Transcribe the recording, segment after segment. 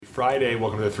Friday,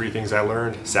 welcome to the 3 Things I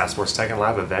Learned, SAS Sports Tech and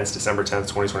Live events, December 10th,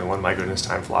 2021. My goodness,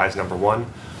 time flies. Number 1,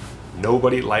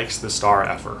 nobody likes the star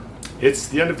effer. It's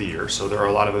the end of the year, so there are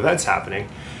a lot of events happening,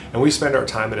 and we spend our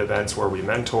time at events where we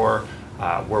mentor,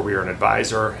 where we are an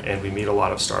advisor, and we meet a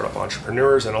lot of startup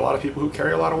entrepreneurs and a lot of people who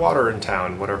carry a lot of water in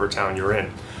town, whatever town you're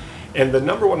in. And the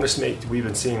number one mistake we've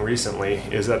been seeing recently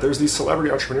is that there's these celebrity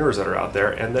entrepreneurs that are out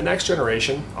there, and the next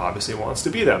generation obviously wants to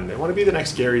be them. They want to be the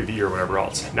next Gary Vee or whatever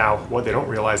else. Now, what they don't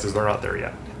realize is they're not there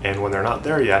yet. And when they're not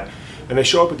there yet, and they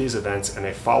show up at these events and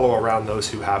they follow around those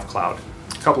who have clout,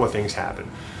 a couple of things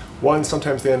happen. One,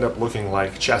 sometimes they end up looking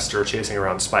like Chester chasing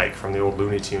around Spike from the old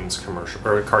Looney Tunes commercial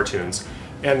or cartoons,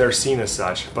 and they're seen as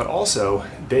such, but also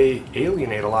they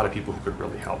alienate a lot of people who could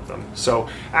really help them. So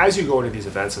as you go into these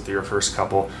events with your first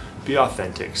couple, be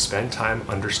authentic, spend time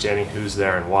understanding who's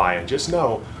there and why, and just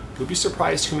know you'll be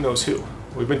surprised who knows who.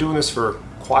 We've been doing this for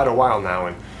quite a while now,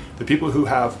 and the people who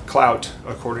have clout,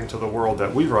 according to the world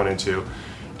that we've run into,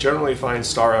 generally find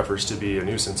star effers to be a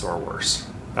nuisance or worse.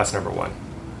 That's number 1.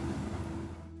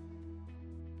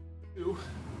 2,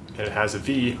 and it has a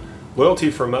V, loyalty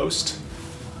for most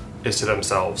is to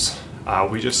themselves.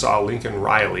 We just saw Lincoln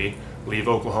Riley leave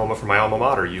Oklahoma for my alma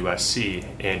mater, USC,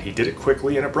 and he did it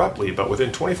quickly and abruptly, but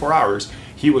within 24 hours,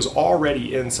 he was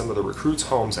already in some of the recruits'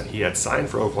 homes that he had signed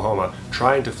for Oklahoma,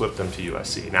 trying to flip them to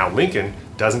USC. Now, Lincoln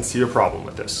doesn't see a problem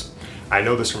with this. I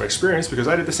know this from experience because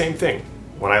I did the same thing.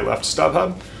 When I left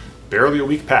StubHub, barely a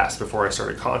week passed before I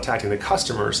started contacting the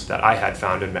customers that I had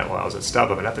found and met while I was at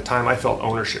StubHub, and at the time I felt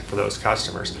ownership for those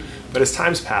customers. But as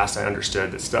times passed, I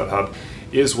understood that StubHub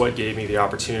is what gave me the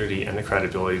opportunity and the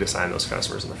credibility to sign those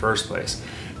customers in the first place.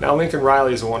 Now, Lincoln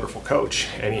Riley is a wonderful coach,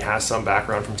 and he has some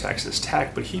background from Texas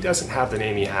Tech, but he doesn't have the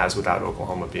name he has without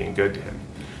Oklahoma being good to him.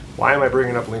 Why am I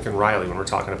bringing up Lincoln Riley when we're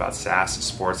talking about SAS,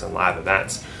 sports, and live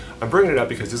events? I'm bringing it up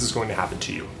because this is going to happen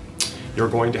to you. You're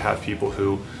going to have people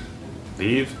who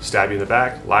leave, stab you in the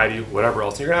back, lie to you, whatever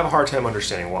else, and you're going to have a hard time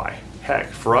understanding why. Heck,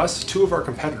 for us, 2 of our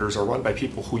competitors are run by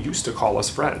people who used to call us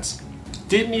friends.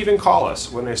 Didn't even call us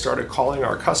when they started calling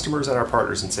our customers and our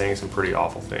partners and saying some pretty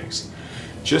awful things.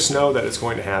 Just know that it's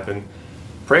going to happen.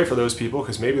 Pray for those people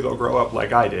because maybe they'll grow up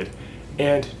like I did,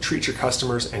 and treat your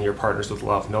customers and your partners with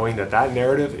love, knowing that that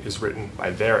narrative is written by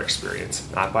their experience,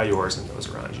 not by yours and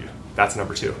those around you. That's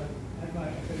number 2.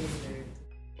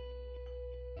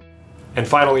 And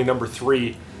finally, number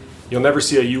 3, you'll never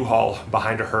see a U-Haul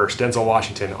behind a hearse. Denzel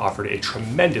Washington offered a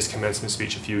tremendous commencement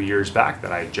speech a few years back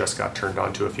that I just got turned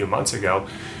on to a few months ago,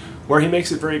 where he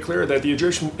makes it very clear that the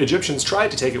Egyptians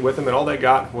tried to take it with them and all they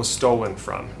got was stolen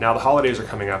from. Now, the holidays are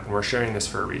coming up and we're sharing this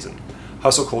for a reason.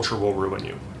 Hustle culture will ruin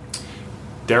you.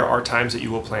 There are times that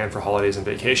you will plan for holidays and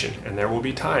vacation, and there will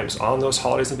be times on those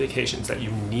holidays and vacations that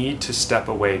you need to step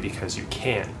away because you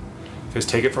can. Because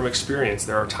take it from experience,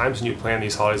 there are times when you plan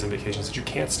these holidays and vacations that you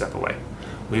can't step away.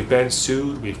 We've been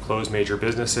sued, we've closed major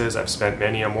businesses, I've spent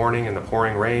many a morning in the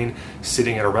pouring rain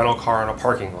sitting in a rental car in a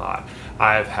parking lot.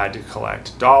 I've had to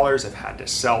collect dollars, I've had to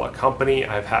sell a company,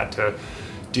 I've had to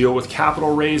deal with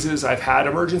capital raises, I've had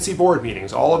emergency board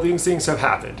meetings. All of these things have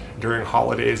happened during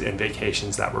holidays and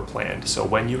vacations that were planned. So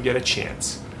when you get a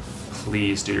chance,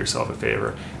 please do yourself a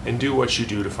favor and do what you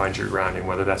do to find your grounding,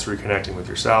 whether that's reconnecting with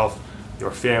yourself,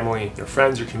 your family, your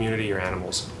friends, your community, your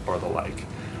animals, or the like.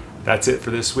 That's it for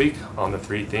this week on the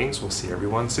 3 Things. We'll see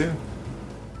everyone soon.